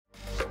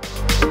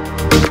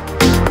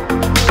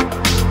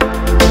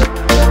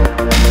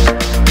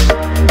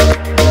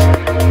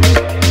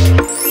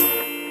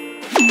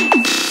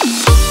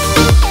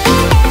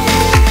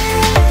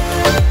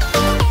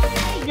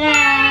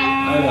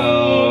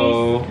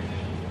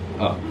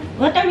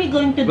we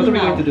going to do now? What are we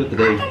going to do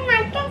today?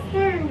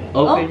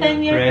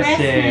 Open your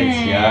presents.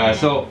 Yeah.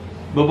 So,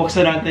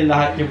 bubuksan natin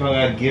lahat yung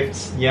mga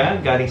gifts niya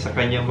galing sa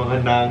kanyang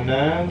mga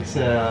nangnang,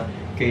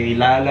 kay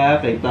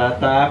Lala, kay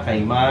Tata,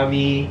 kay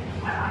Mami,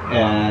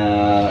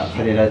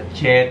 kanila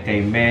Chet, kay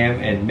Mem,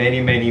 and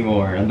many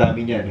more. Ang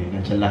dami niyan eh.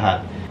 Nandiyan lahat.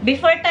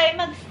 Before tayo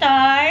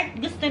mag-start,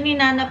 gusto ni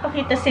Nana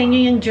pakita sa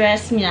inyo yung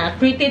dress niya.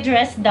 Pretty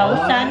dress daw,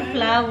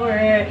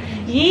 sunflower.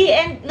 Yee,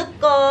 and look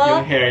ko.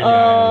 Yung hair niya.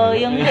 Oh,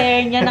 yung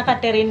hair niya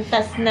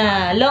nakatirintas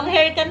na. Long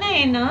hair ka na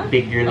eh, no?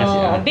 Big girl na si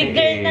ate. Big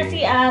girl na si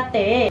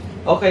ate.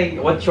 Okay,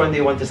 which one do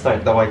you want to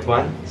start? The white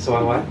one?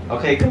 Swan one?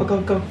 Okay, go.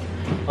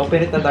 Open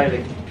it na,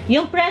 darling.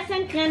 Yung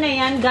present niya na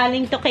yan,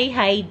 galing to kay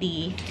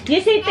Heidi. You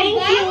say thank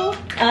you.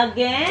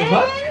 Again?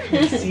 What?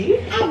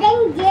 See?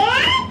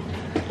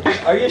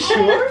 Are you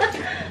sure?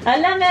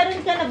 Ala,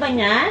 meron ka na ba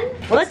niyan?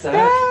 What's that?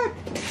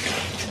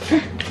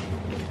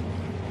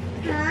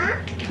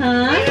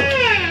 Huh?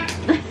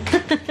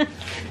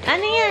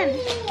 Ano yan?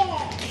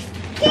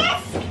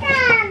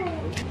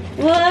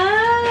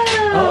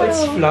 Wow! Oh,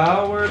 it's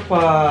flower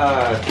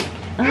pot.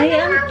 Ay,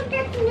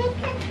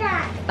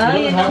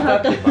 You know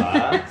how to...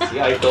 See,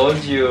 I told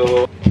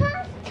you.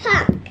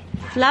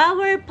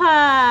 Flower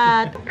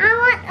pot.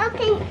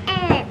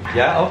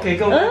 Yeah, okay,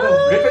 go.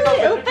 Rip it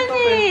Open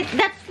it.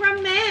 That's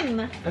from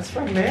Mem. That's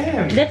from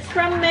Mem. That's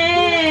from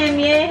Mem.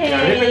 Yay!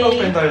 Yeah, rip it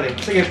open, darling.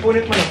 Sige,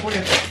 punit mo na,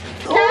 punit.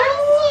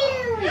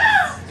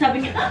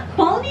 Sabi niya,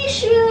 pony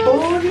shoes.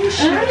 Pony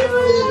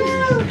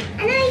shoes.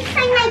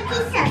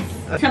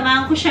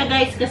 Samahan ko siya,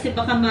 guys, kasi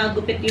baka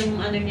magupit yung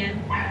ano niyan.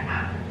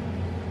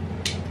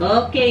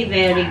 Okay,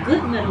 very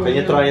good. Can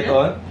you try it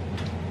on?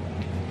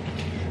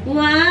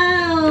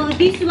 Wow!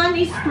 This one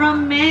is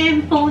from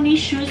Mem. Pony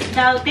shoes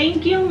daw.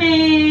 Thank you,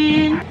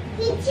 Mem.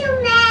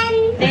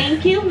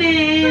 Thank you,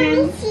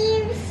 Mem.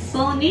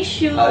 Pony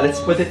shoes. Let's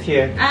put it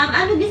here.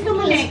 Ano gusto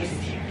mo next?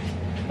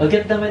 I'll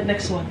get the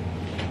next one.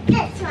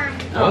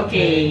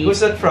 Okay. Who's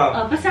that from?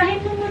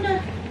 Basahin mo muna.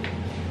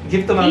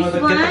 Give to Mama. This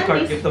Get the one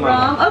card. is Give to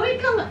Mama. from... Oh, wait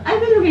lang. I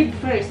will read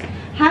first.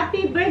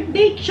 Happy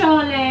birthday,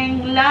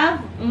 Choleng. Love,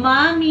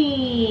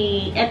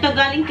 Mommy. Ito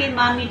galing kay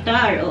Mommy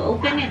Tar. Oh,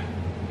 open it.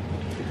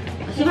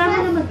 Si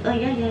Mama na mag... Oh,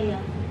 yeah.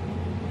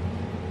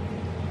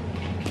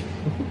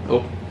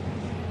 Oh.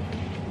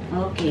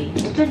 Okay.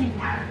 Open it.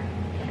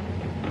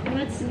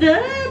 What's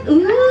that?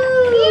 Ooh!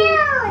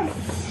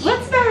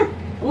 What's that?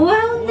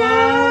 Wow,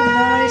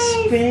 Nice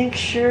nice! pink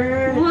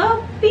shirt.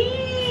 Wow,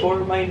 pink!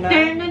 For my nan.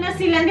 Terno na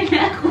sila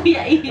nila,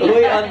 Kuya Ian.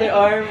 Uy, Under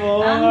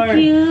Armour. Ang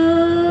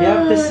cute! You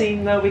have the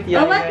same now with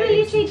Yaya. Oh, what will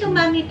you say to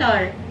Mommy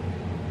Tar?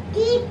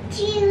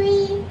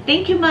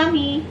 Thank you,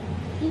 Mommy.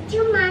 Thank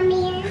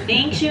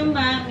you,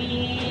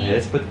 Mommy.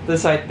 Let's put it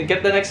aside.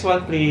 Get the next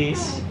one,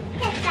 please.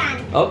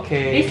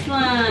 Okay. This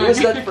one.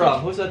 Who's that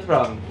from? Who's that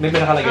from? May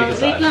nakalagay ko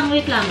sa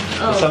Wait lang.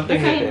 Oh, something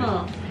basahin written.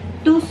 mo.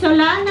 To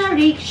Solana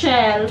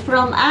Rachel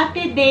from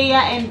Ate Dea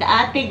and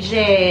Ate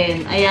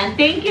Jem. Ayan.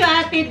 Thank you,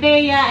 Ate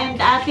Dea and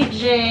Ate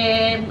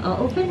Jem.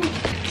 Oh, open it.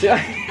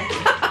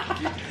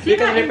 You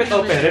can rip it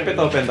open. Rip it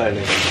open,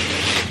 darling.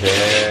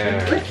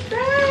 There. What's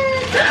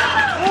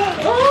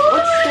that?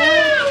 What's that?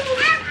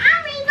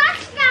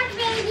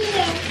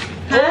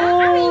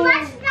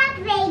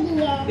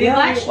 We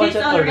watched this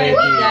already,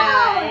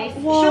 guys.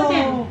 Wow. Show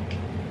them.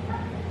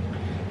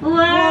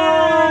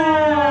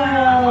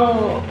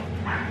 Wow!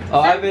 Oh,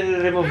 I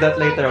will remove that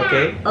later,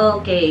 okay?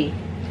 Okay.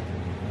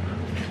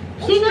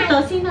 Sino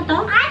to?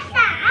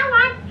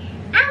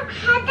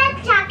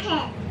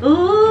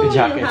 Ooh,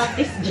 Jacket. you have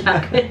this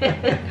jacket.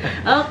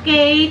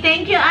 Okay,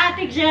 thank you,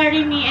 Ate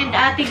Jeremy and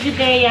Ate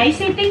Judea. I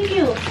say thank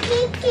you.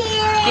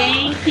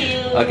 Thank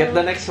you. I'll get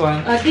the next one.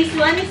 This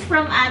one is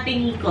from Ate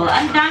Nico.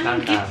 Ang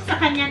daming gifts sa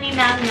kanya ni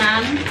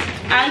Nangnang.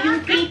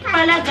 Yung cake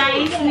pala,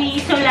 guys, ni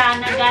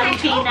Solana,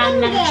 galing kay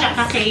Nangnang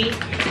tsaka kay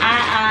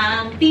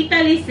Tita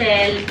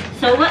Lizelle.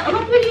 So, what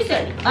will you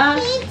say?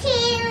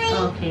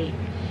 Okay.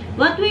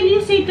 What will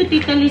you say to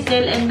Tita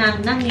Lizelle and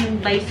Nangnang yung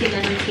buy sila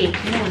ng cake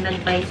mo?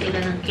 Nag-buy sila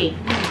ng cake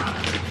mo.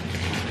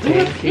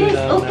 Thank you, Yes,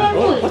 Nana. open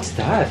Oh, mo. what's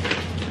that?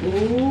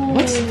 Ooh.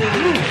 What's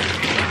that?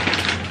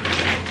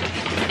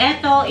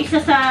 Eto,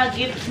 isa sa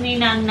gifts ni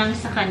Nangnang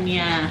sa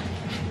kanya.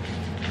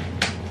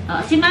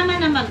 Si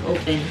Mama na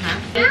mag-open, ha?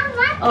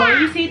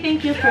 You say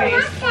thank you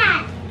first.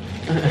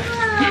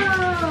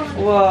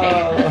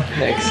 Wow.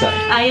 Next one.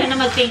 Ayaw na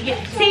mag-thank you.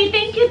 Say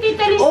thank you,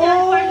 Tita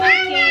Lizelle, for my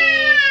cake.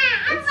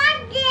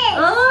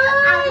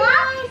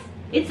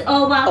 It's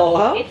Owa.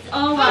 Owa? It's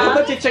How Owa.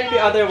 about you check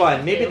the other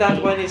one? Maybe that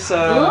one is...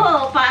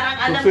 Parang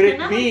alam who could ko it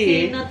na kung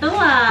be? sino to,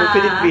 Who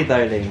could it be,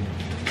 darling?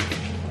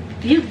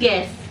 You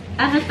guess.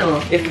 Ano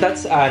to? If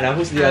that's Anna,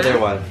 who's the other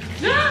one?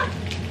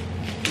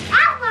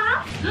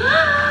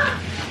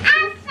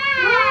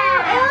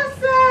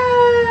 Elsa!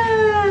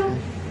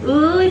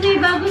 Uy, may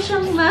bago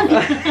siyang mag...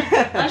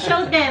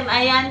 show them.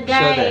 Ayan,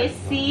 guys.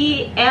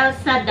 Si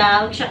Elsa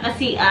daw, tsaka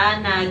si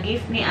Anna.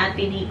 Gift ni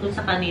Ate Nico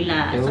sa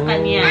kanila. Sa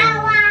kanya.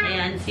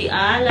 Ayan, si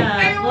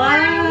Ala.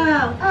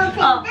 Wow!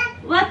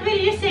 What will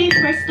you say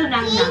first to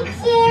Nangnang?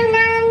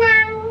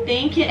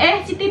 Thank you.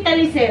 Si Tita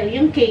Lizelle,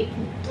 yung cake.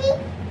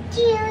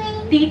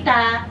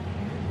 Tita.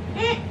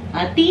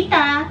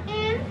 Tita.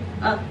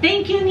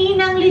 Thank you,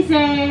 Ninang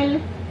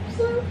Lizelle.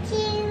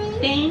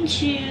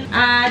 Thank you.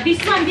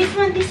 This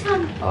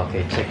one.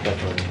 Okay, check that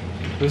one.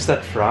 Who's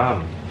that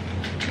from?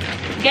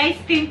 Guys,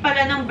 theme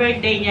pala ng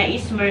birthday niya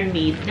is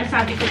mermaid.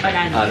 Nasabi ko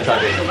pala.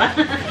 Nasabi ko ba?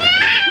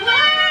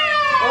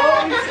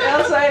 Oh, it's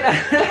Elsa and Anna.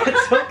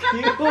 That's so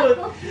cute.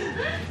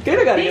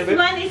 This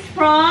one is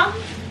from,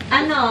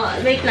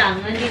 wait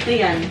lang, nandito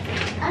yan.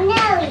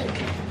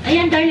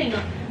 Ayan, darling.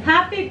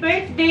 Happy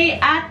birthday,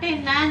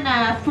 Ate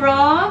Nana,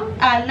 from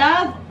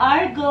Love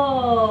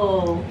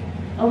Argo.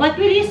 What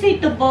will you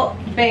say to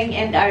Beng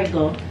and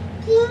Argo?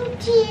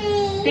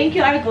 Thank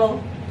you,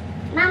 Argo.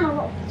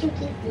 Mama, so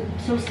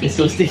sticky. It's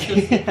so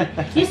sticky.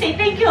 You say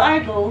thank you,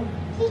 Argo.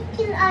 Thank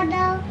you,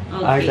 Ardo.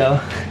 Okay.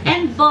 Ardo.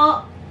 And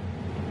Bo.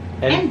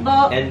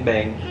 And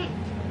Beng.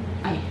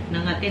 Ay,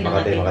 Makati.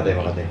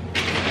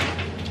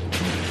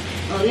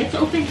 Oh, let's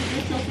open it.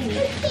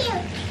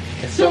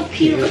 It's so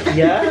cute.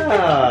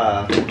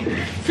 Yeah.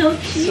 So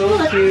cute. So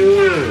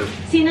cute.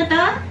 Sino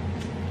to?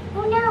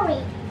 Oh, no,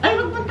 wait. Ay,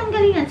 wag mong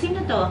tanggalin yan.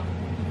 Sino to?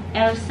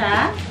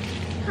 Elsa?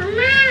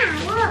 Mama,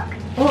 look.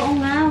 Oo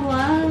nga,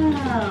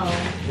 wow.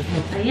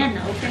 Ayan,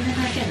 na-open na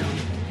natin, oh.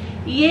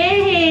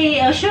 Yay!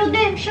 Oh, show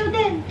them.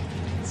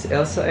 It's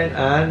Elsa and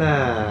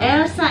Anna.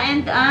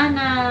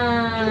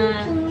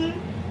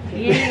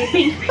 Yay,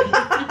 pink.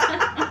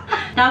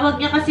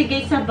 Tawag niya kasi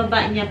guys sa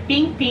baba niya,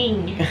 ping.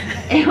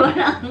 Eh,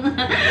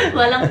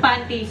 walang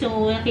panty. So,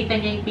 nakita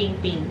niya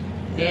yung ping.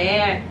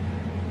 There.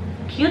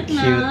 Cute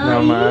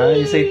naman.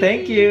 You say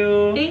thank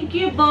you. Thank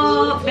you,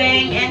 Bo,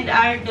 Beng, and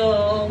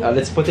Ardo.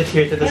 Let's put it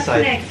here to the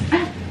side. Next.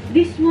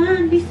 This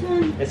one.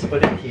 Let's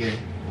put it here.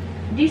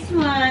 This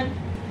one.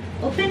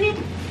 Open it.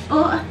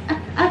 Oh,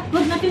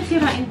 wag natin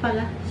sirain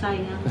pala.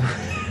 Sayang.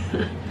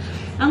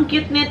 Ang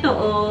cute nito,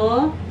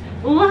 oh.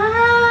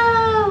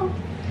 Wow!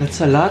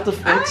 That's a lot of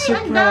egg Ang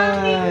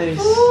daming surprise.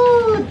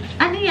 food.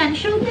 Ano yan?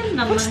 Show them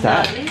naman. What's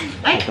that? Darling.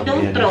 Ay,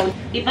 don't throw.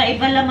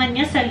 Iba-iba laman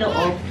niya sa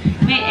loob.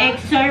 May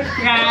egg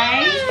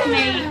surprise.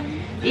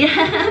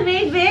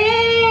 May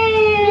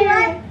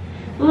bear.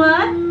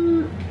 What?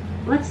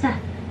 What's that?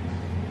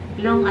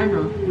 Long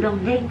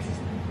legs.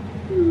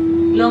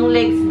 Long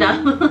legs daw.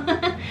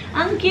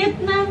 Ang cute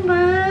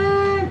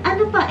naman.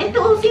 Ano pa?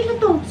 Ito, sino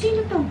to?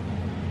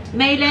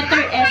 May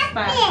letter S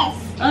pa.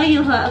 Oh,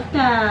 you have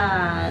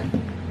that.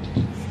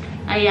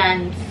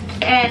 Ayan.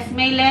 S.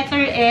 May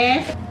letter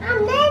S.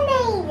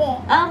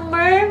 A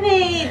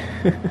mermaid.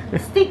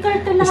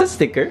 Sticker to lang. Is that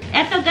sticker?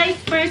 Eto guys,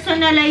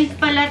 personalized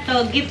pala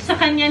to. Gift sa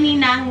kanya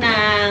ni Nang.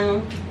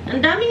 Ang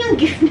daming ang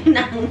gift ni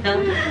Nang.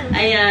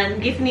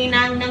 Ayan, gift ni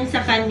Nang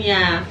sa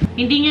kanya.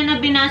 Hindi niya na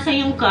binasa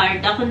yung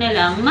card. Ako na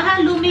lang.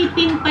 Mahal, may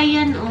pin pa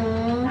yan,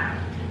 oh.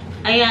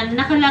 Ayan,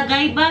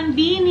 nakalagay,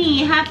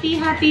 Bambini, happy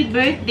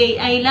birthday.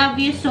 I love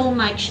you so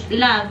much.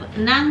 Love,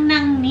 Nang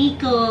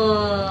Nico.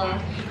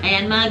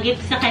 Ayan, mga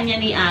gift sa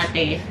kanya ni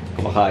ate.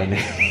 Kumakain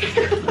eh.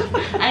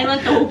 I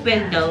want to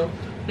open daw.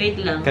 Wait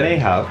lang. Can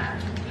I have?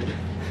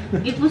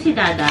 Gift mo si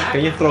Dada?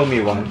 Can you throw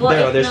me one?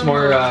 There's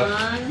more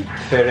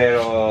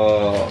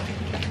Ferrero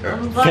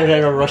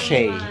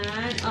Rocher.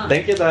 Oh.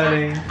 Thank you,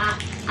 darling.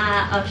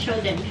 Show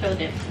them.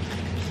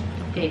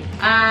 Okay.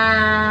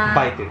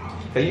 Bite it.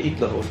 Can you eat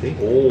the whole thing?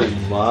 Oh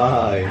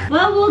my!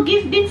 Wow,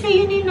 gift din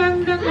sa'yo ni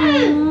Nang.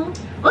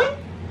 Uy!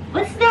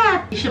 What's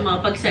that? Hindi siya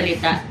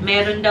makapagsalita.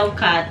 Meron daw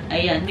cat.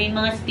 Ayan, may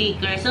mga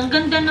stickers. Ang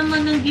ganda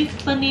naman ng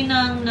gift pa ni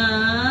Nang.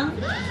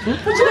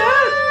 What's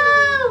that?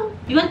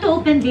 You want to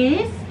open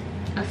this?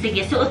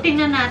 Sige,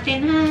 suotin na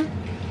natin, ha?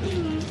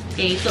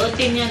 Okay,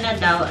 suotin niya na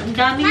daw. Ang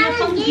dami niya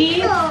pang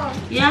gift.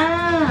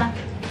 Yeah.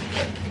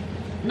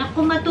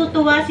 Naku,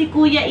 matutuwa si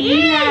Kuya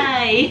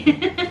Eli.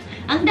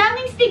 Ang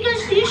daming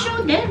stickers. You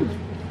show them.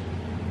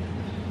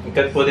 You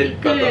can put it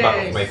on the back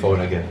of my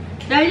phone again.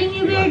 Darling,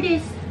 you wear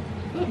this.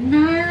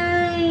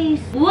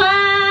 Nice!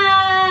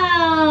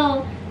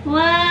 Wow!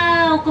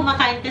 Wow!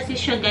 Kumakain kasi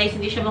siya, guys.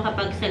 Hindi siya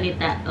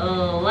makapagsalita.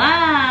 Oh,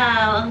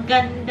 wow! Ang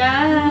ganda!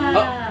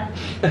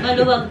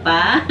 Maluwag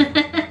pa?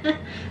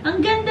 Ang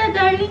ganda,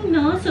 darling,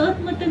 no?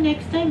 Suot mo to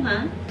next time,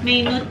 ha?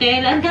 May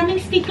Nutella. Ang daming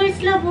stickers,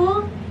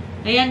 labo.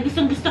 Ayan,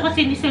 gustong-gusto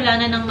kasi ni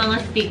Solana ng mga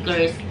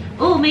stickers.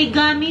 Oh, may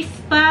gummies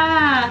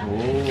pa.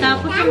 Oh.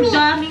 Tapos ang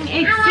daming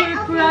egg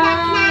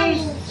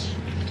surprise.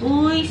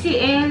 Uy, si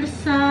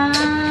Elsa.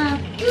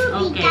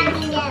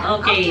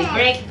 Okay,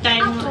 break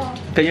time.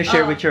 Can you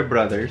share with your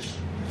brothers?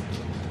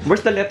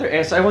 Where's the letter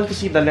S? I want to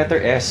see the letter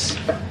S.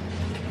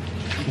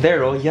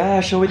 There, oh.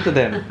 Yeah, show it to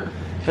them.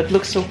 That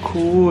looks so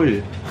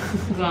cool.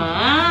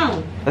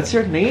 Wow. That's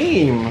your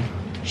name.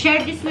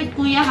 Share this with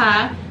Kuya,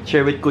 ha?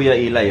 Share with Kuya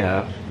Eli,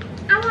 ha?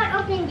 I want to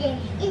open this.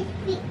 It's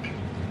pink.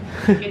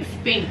 It's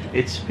pink.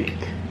 It's pink.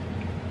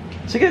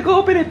 Sige, go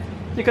open it.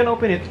 You can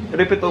open it.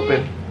 Rip it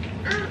open.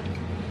 I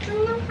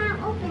don't know how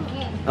to open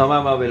it. Oh,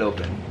 Mama will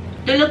open.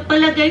 Tulog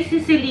pala guys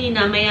si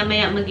Selena.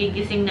 Maya-maya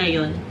magigising na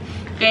yon.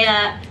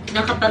 Kaya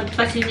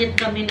nakapagpasingit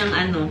kami ng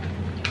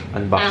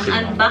Unboxing.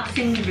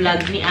 unboxing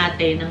vlog ni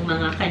ate ng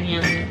mga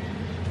kanyang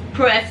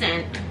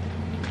present.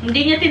 Hindi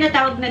niya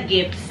tinatawag na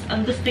gifts.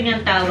 Ang gusto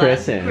niyang tawag,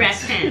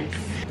 presents.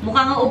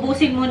 Mukhang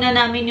ubusin muna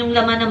namin yung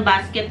laman ng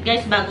basket,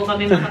 guys, bago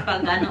kami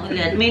makapag-ano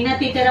ulit. May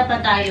natitira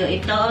pa tayo.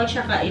 Ito,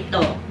 tsaka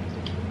ito.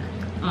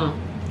 Oh.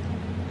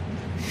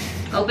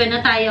 Open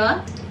na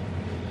tayo?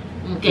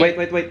 Okay.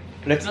 Wait.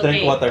 Let's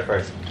drink water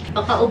first.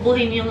 Baka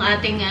ubuhin yung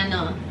ating,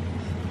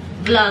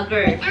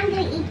 vlogger. I'm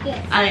gonna eat this.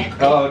 Ay.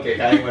 Oh, okay.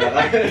 Kain mo na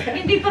tayo.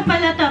 Hindi pa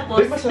pala tapos.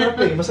 Uy, masarap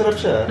eh. Masarap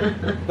siya.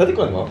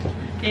 Natikon mo?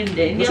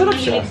 Hindi. Hindi ako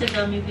mahilig sa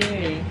gummy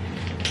bear eh.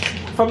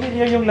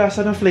 Familiar yung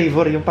lasa ng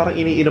flavor, yung parang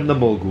iniinom na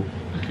mogo.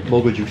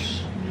 Mogo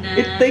juice.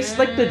 It tastes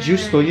like the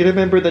juice though. You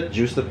remember that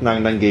juice that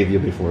Nang gave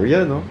you before?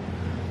 Yeah, no?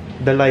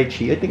 The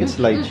lychee. I think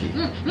it's lychee.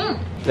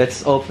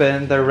 Let's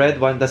open the red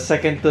one. The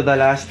second to the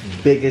last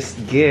biggest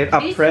gift.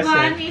 This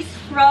one is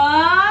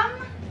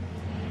from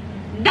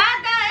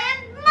Dada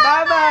and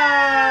Mama!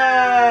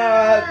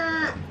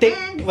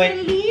 And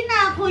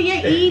Selena, Kuya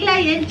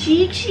Eli, and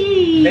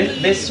Chichi.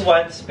 This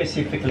one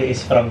specifically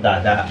is from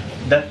Dada.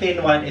 The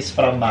thin one is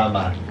from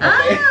Mama.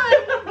 Okay?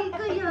 Hindi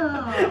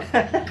kayo.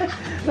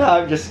 No,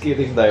 I'm just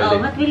kidding,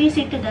 darling. What will you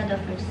say to Dada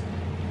first?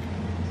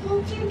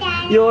 Thank you,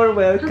 Daddy. You're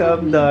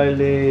welcome,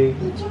 darling.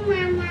 Thank you,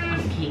 Mama.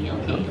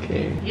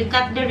 Okay. You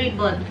cut the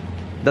ribbon.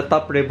 The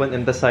top ribbon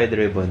and the side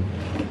ribbon.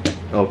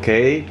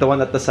 Okay, the one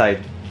at the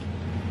side.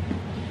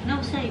 No,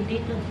 side.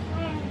 Dito.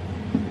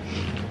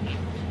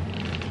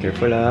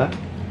 Careful, ha?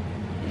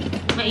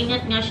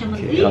 Maingat nga siya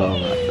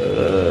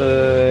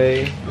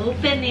Okay,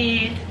 Open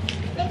it.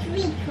 Let's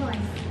read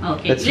first.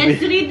 Okay,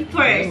 let's read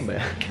first.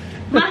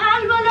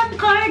 Mahal, walang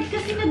card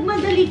kasi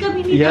nagmadali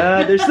kami ni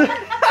Yeah, there's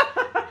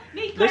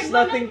there's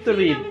nothing to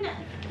read.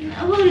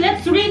 Oh,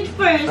 let's read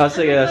first.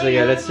 Sige,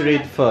 let's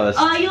read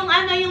first. Oh, yung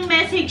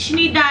message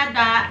ni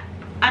Dada,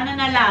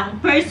 na lang,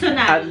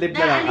 personal. Adlib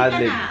na lang,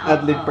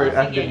 adlib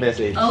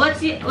message. Oh,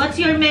 what's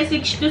your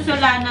message to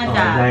Solana,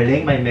 Dad?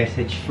 Darling, my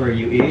message for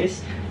you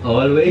is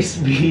always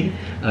be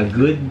a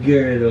good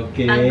girl,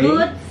 okay? A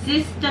good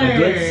sister. A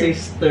good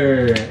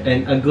sister.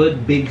 And a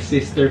good big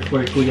sister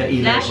for Kuya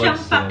Eli Wala siyang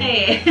also.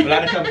 pake. Wala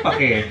na siyang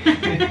pake.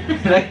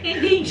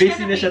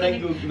 Busy na siya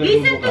nagbubukas.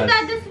 Listen to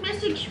Dada's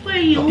message for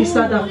you. Okay,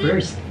 Dada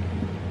first.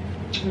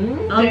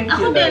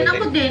 Ako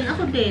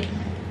din.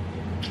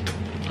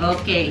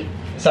 Okay.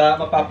 Sa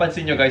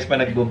mapapansin nyo guys, pa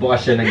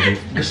nagbubukas siya ng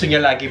gift, gusto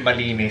niya lagi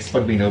malinis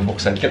pag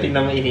binubuksan. Kasi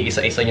naman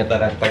iniisa-isa niya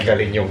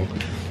tanggalin yung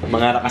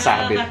mga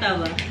nakasabit.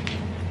 Nakakatawa.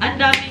 Ang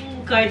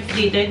daming cards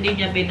dito, hindi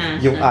niya binasa.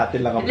 Yung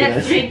atin lang ang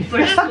Let's binasa. read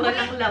first,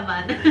 walang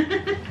laman.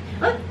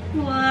 Oh,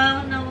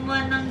 wow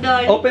naman ang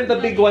darling. Open the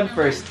big one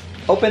first.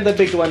 Open the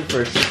big one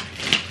first.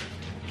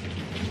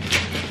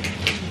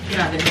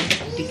 Grabe na,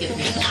 ticket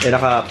nito.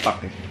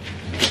 Nakapak eh.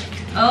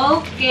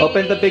 Okay.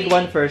 Open the big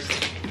one first.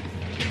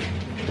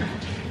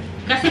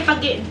 Kasi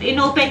pag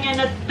inopen nyo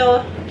na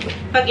to,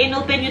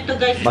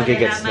 guys,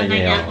 Magigets malalaman na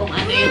niya kung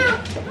ano yun.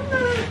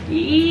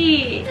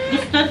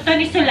 Gusto to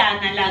ni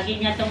Solana, lagi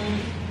niya tong,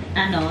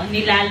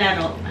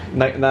 nilalaro.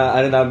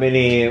 Ano namin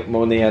ni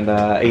Mona yan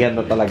na iyan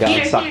na talaga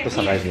ang sakto sa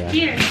kanya.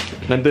 Here.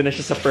 Nandun na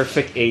siya sa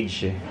perfect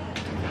age eh.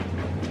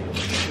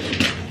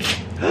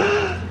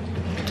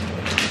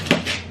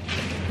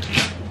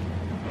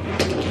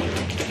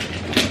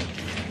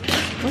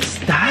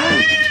 What's that?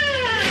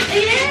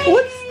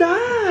 What's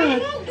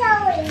that?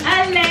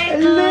 A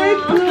Lego!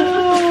 Lego!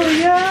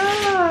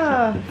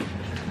 Yeah!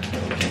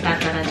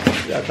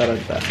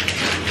 Tataranta.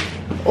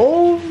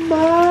 Oh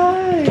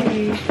my!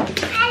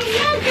 A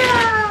Lego!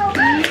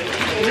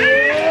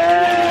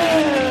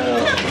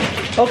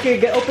 Yeah!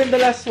 Okay, open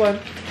the last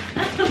one.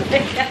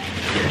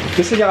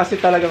 Gusto niya kasi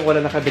talagang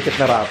wala nakadikit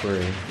na wrapper.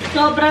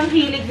 Sobrang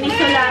hilig ni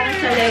Solana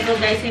sa Lego,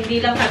 guys.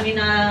 Hindi lang kami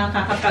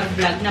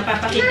nakakapag-vlog.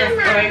 Napapakita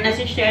or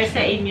nasi-share sa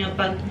inyo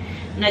pag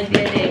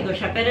nagle-Lego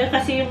siya. Pero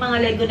kasi yung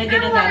mga Lego na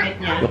ginagamit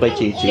niya, Okay,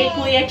 Chichi. kay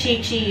Kuya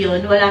Chichi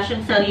yun, wala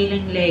siyang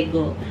sariling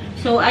Lego.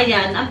 So,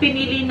 ayan, ang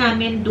pinili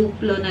namin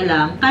Duplo na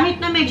lang.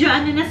 Kahit na medyo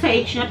na sa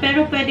age niya,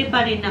 pero pwede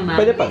pa rin naman.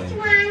 Pwede pa rin.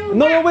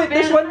 No, wait,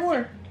 there's one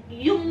more.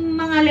 Yung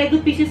mga Lego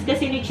pieces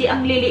kasi ni Chi,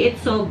 ang liliit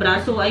sobra.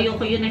 So,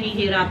 ayoko yun,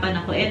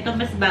 nahihirapan ako. Eto,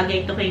 mas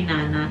bagay ito kay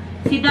Nana.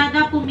 Si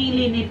Dada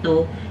pumili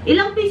nito.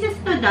 Ilang pieces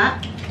to, Da?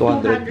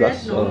 200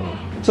 plus. No?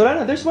 So,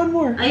 Lana, there's one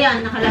more.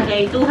 Ayan,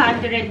 nakalagay.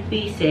 200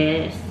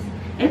 pieces.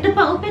 Eto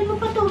pa, open mo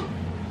pa to.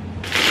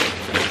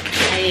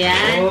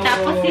 Ayan. Oh.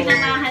 Tapos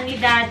sinamahan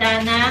ni Dada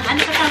ng, ano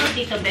ka tawag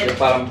dito, Bel?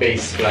 Parang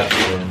base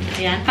platform.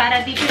 Ayan,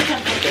 para dito siya.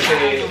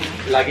 Kasi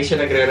lagi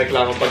siya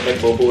nagre-reklamo pag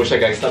nagbubuo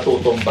siya, guys,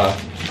 natutumba.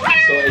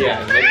 So,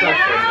 ayan, may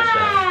platform na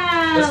siya.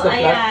 That's the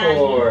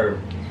platform.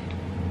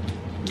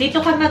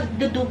 Dito ka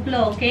magduduplo,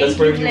 okay? That's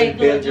where you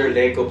Lego, build your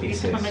Lego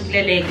pieces. Dito ka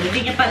magle-Lego. Hindi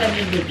niya pala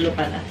yung duplo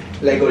pala.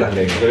 Lego lang,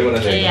 Lego. Gawin mo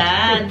na Lego.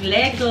 Ayan,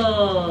 Lego.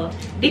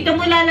 Dito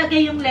mo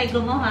lalagay yung Lego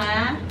mo,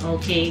 ha?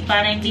 Okay,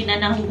 para hindi na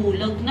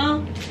nahuhulog,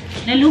 no?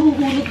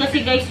 Naluhuhulog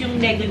kasi, guys,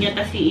 yung Lego niya,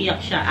 tapos iiyak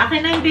siya.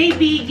 Akin na yung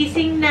baby,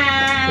 gising na.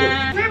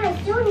 Mama,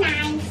 so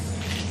nice.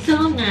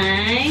 So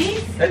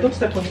nice. Don't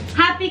step on it.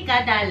 Happy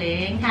ka,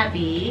 darling?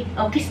 Happy?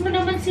 Oh, kiss mo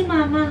naman si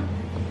Mama.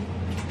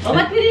 Oh,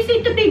 what will you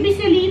say to baby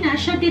Selena?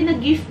 Siya din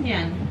nag-gift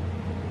niyan.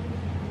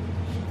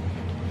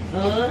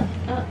 Oh.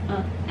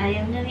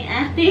 Ayaw na ni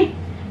ate.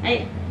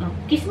 Ay, oh,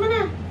 kiss mo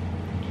na.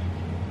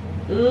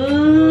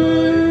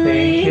 Ooh.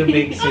 Thank you,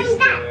 big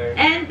sister.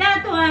 And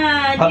that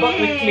one. How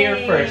about we yay. clear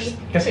first?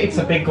 Kasi it's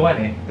a big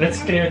one eh. Let's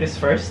clear this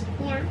first.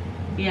 Yeah.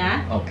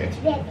 Yeah? Okay.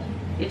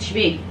 It's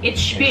big. It's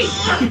big.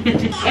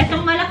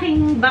 Etong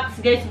malaking box,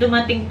 guys,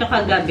 dumating to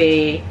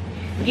kagabi.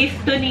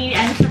 Gift to ni,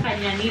 sa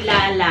kanya, ni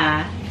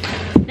Lala.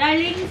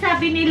 Darling,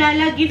 sabi ni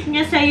Lala, gift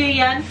niya sa'yo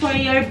yan for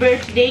your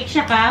birthday,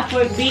 tsaka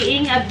for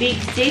being a big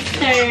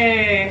sister.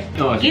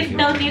 Oh, Gift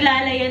daw ni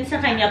Lala yan sa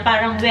kanya,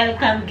 parang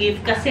welcome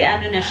gift, kasi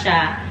ano na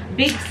siya,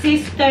 big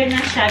sister na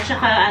siya,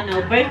 tsaka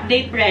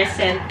birthday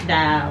present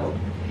daw.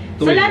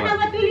 So, Lala,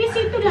 what will you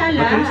say to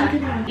Lala?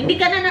 Hindi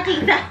ka na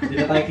nakita.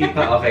 Hindi na tayo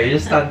kita. Okay,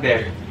 just stand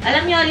there.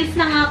 Alam niyo, alis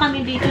na nga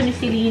kami dito ni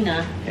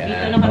Selena. Yeah.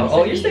 Dito na kami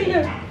Oh, you stay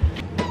there.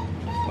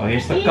 Oh,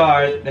 here's the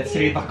card. Let's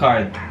read the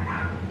card.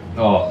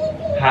 Oh,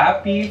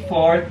 happy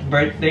 4th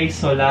birthday,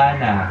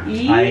 Solana.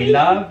 I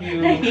love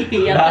you.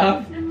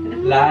 Love,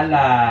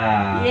 Lala.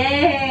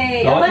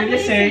 Yay! So, what will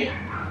you say?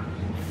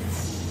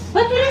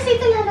 What will you say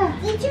to Lala?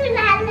 It's you,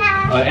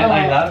 Lala. Oh, and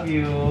I love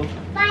you.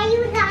 Bye,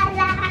 you,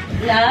 Lala.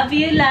 Love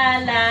you,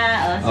 Lala.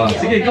 Oh,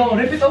 sige, go.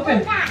 Rip it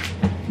open.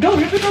 Go,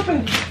 rip it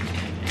open.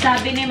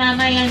 Sabi ni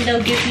Mama, yan daw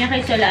gift niya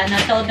kay Solana.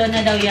 Todo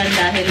na daw yan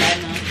dahil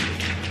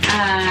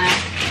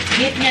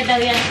gift niya daw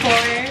yan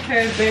for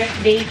her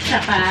birthday.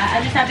 Tsaka,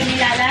 ano sabi ni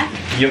Lala?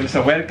 Yung sa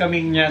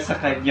welcoming niya sa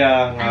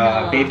kanyang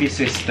baby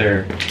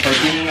sister. For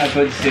being a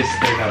good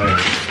sister na rin.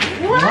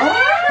 Wow!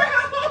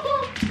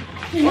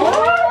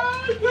 Oh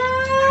my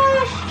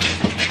gosh!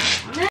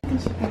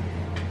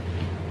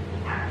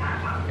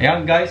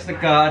 Ayan guys,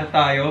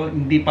 tayo.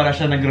 Hindi pala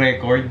siya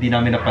nag-record. Di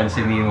namin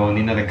napansin ni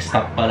Ronnie na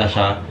nag-stop pala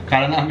siya.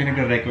 Kala namin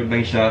nag-record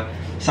lang siya.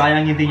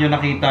 Sayang hindi nyo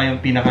nakita yung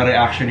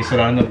pinaka-reaction ni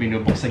Solana nung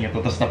binubuksan niya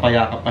to. Tapos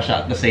napayakap pa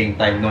siya at the same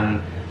time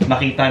nung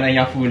nakita na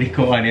niya fully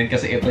kung ano yun.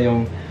 Kasi ito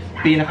yung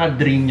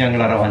pinaka-dream niyang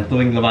larawan.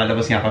 Tuwing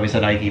lumalabas nga kami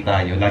sa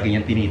nakikita nyo, lagi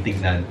niyang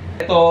tinitignan.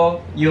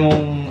 Ito,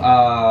 yung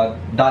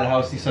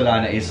dollhouse ni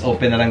Solana is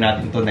open na lang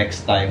natin to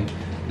next time.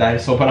 Dahil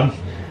sobrang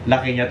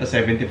laki niya to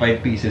 75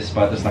 pieces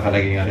pa. Tapos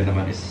nakalagay nga rin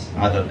naman is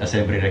adult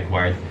assembly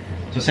required.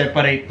 So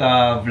separate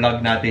vlog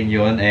natin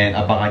yun and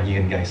abangan nyo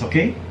yun guys,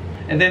 okay?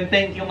 And then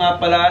thank you nga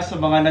pala sa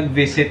mga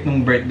nag-visit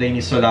nung birthday ni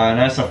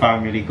Solana sa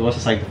family ko,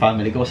 sa side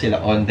family ko, sila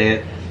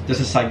Ondet.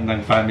 Tapos sa side ng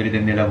family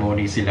din nila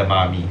Moni, sila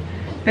Mami.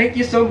 Thank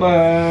you so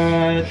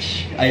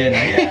much! Ayan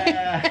na yan!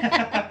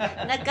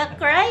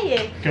 Nagka-cry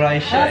eh.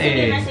 Cry siya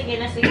eh. Sige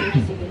na.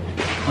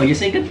 Oh, you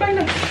say goodbye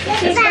na.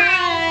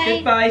 Goodbye.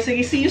 Goodbye.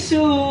 Sige, see you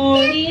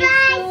soon. See you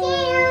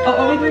soon.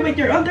 Oh, wait,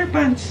 your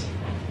underpants.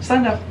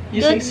 Stand up.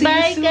 You say see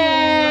you soon.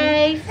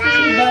 Guys.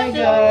 Bye,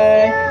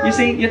 guys.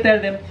 You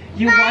tell them.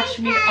 You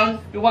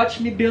watch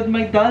me build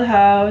my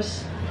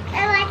dollhouse.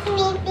 I want to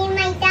meet in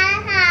my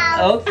dollhouse.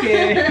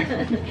 Okay.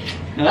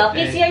 Oh,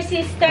 kiss your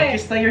sister.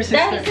 Kiss na your sister.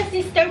 Dahil sa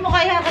sister mo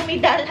kaya kami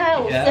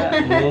dollhouse. Yeah.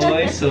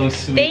 Boy, so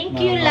sweet.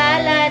 Thank you, Mama.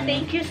 Lala.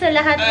 Thank you sa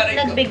lahat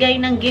na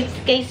nagbigay ng gifts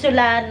kay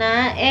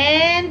Solana.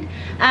 And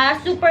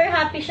super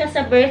happy siya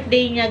sa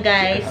birthday niya,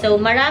 guys. So,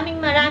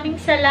 maraming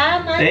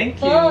salamat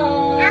Thank po. you.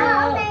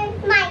 I'll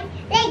open my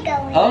Lego.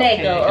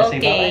 Lego, Kasi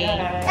okay.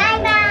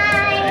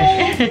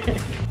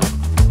 Bye-bye.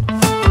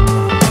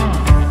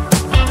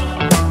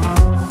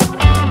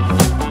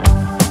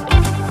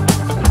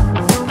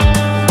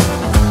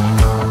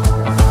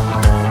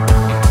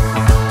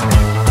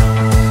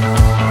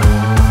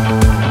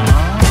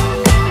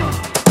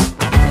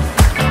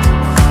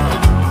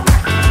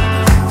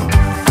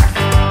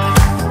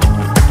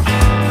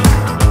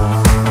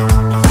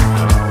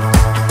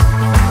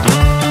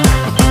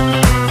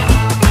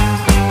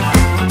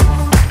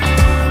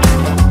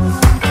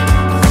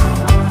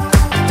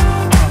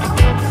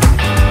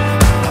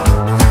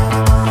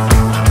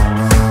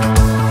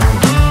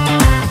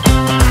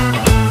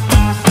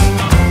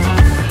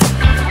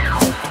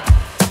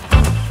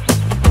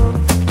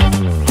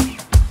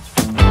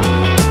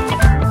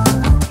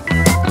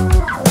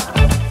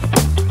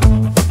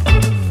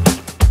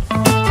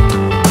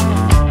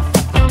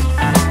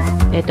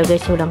 Ito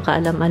guys, walang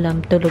kaalam-alam.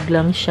 Tulog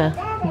lang siya.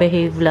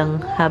 Behave lang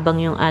habang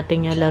yung ate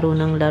niya laro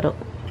ng laro.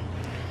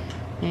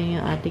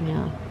 Ayan yung ate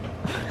niya.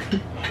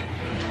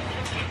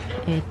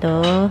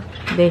 Ito,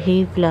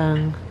 behave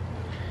lang.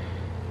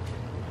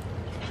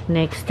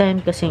 Next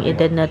time, kasing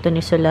edad na to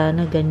ni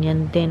Solana,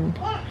 ganyan din.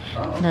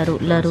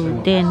 Laro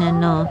din,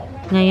 ano.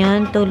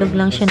 Ngayon, tulog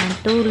lang siya ng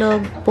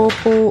tulog.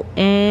 Popo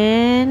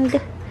and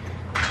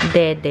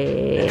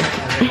dede.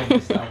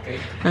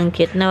 Ang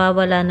cute.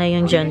 Nawawala na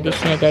yung jaundice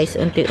niya, guys.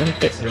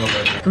 Unti-unti.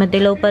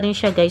 Madilaw pa rin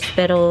siya, guys.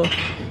 Pero,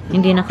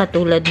 hindi na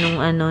katulad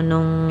nung,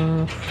 nung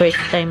first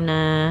time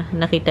na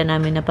nakita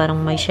namin na parang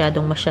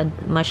masyadong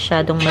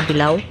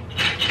madilaw.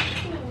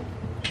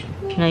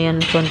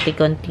 Ngayon,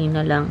 konti-konti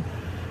na lang.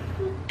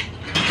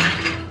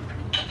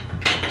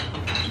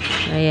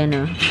 Ayan,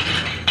 o.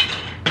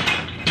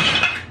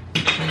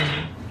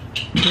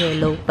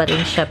 Yellow pa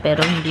rin siya, pero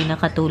hindi na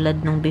katulad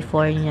nung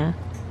before niya.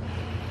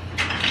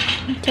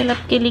 Ang salap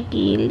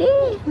kilikili.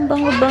 Ang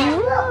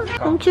bango-bango.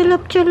 Ang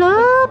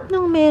chalap-chalap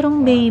ng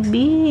merong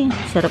baby.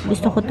 Sarap,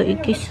 gusto ko to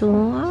i-kiss.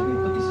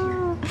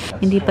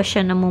 Hindi pa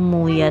siya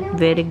namumuyat.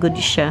 Very good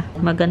siya.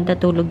 Maganda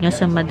tulog niya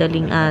sa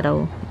madaling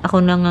araw.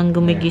 Ako na nga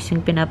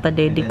gumigising,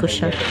 pinapadede ko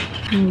siya.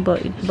 Ang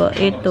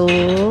bait-bait ito.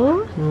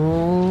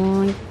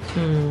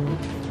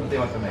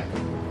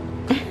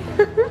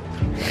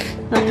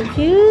 Ang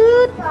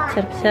cute.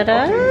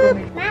 Sarap-sarap.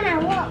 Mama,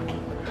 walk.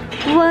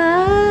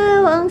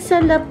 Wow! Ang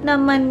salap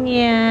naman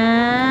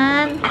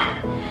yan.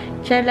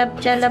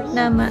 Chalap-chalap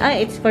naman.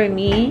 Ay, it's for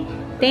me.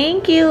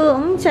 Thank you.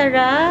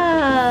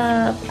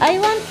 Sarap.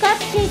 I want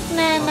cupcake,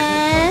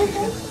 Mama.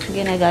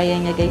 Ginagaya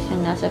niya guys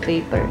yung nasa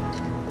paper.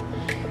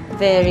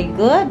 Very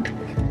good.